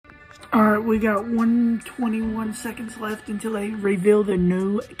Alright, we got 121 seconds left until they reveal the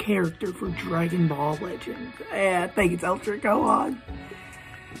new character for Dragon Ball Legends. I think it's Ultra Gohan.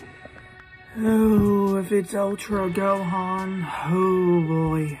 Oh, if it's Ultra Gohan, oh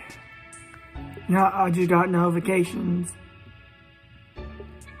boy. Yeah, I just got notifications.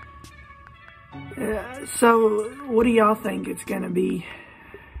 So, what do y'all think it's gonna be?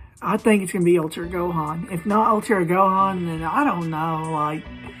 I think it's gonna be Ultra Gohan. If not Ultra Gohan, then I don't know, like...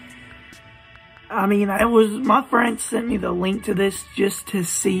 I mean, my friend sent me the link to this just to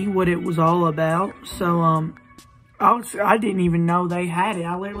see what it was all about. So, I didn't even know they had it.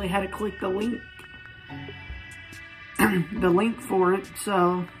 I literally had to click the link. The link for it,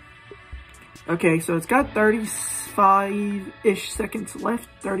 so... Okay, so it's got 35-ish seconds left.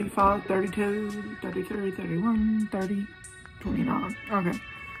 35, 32, 33, 31, 30, 29. Okay.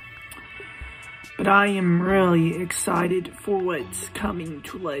 But I am really excited for what's coming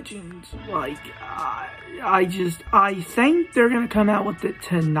to Legends. Like, I think they're gonna come out with it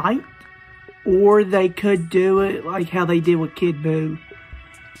tonight. Or they could do it like how they did with Kid Buu.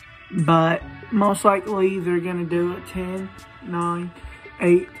 But most likely they're gonna do it 10, 9,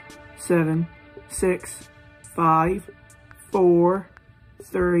 8, 7, 6, 5, 4,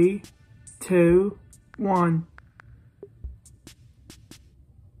 3, 2, 1.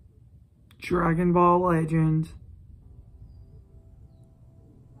 Dragon Ball Legends.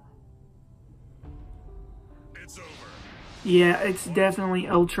 It's over. Yeah, it's definitely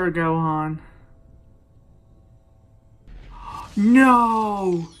Ultra Gohan.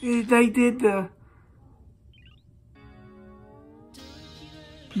 No! They did the...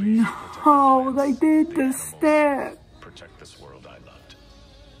 No, they did the step. Protect this world I loved.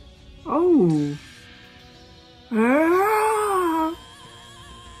 Oh. Ah.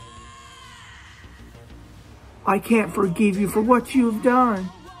 I can't forgive you for what you've done.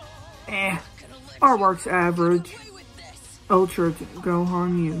 Our work's average. Ultra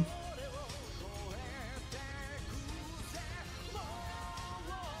Gohan you.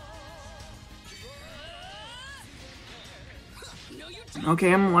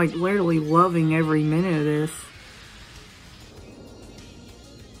 Okay, I'm like literally loving every minute of this.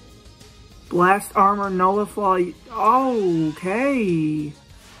 Blast armor nullify. Okay.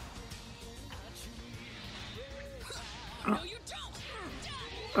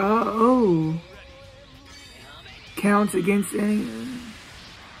 Oh. Counts against any.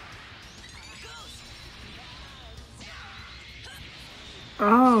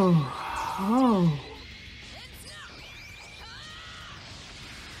 Oh. Oh.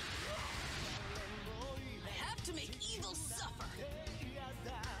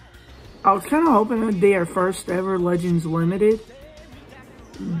 I was kind of hoping it would be our first ever Legends Limited,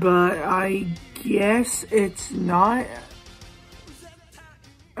 but I guess it's not.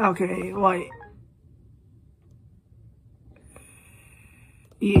 Okay, like,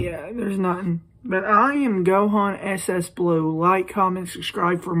 yeah, there's nothing. But I am Gohan SS Blue. Like, comment,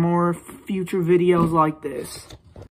 subscribe for more future videos like this.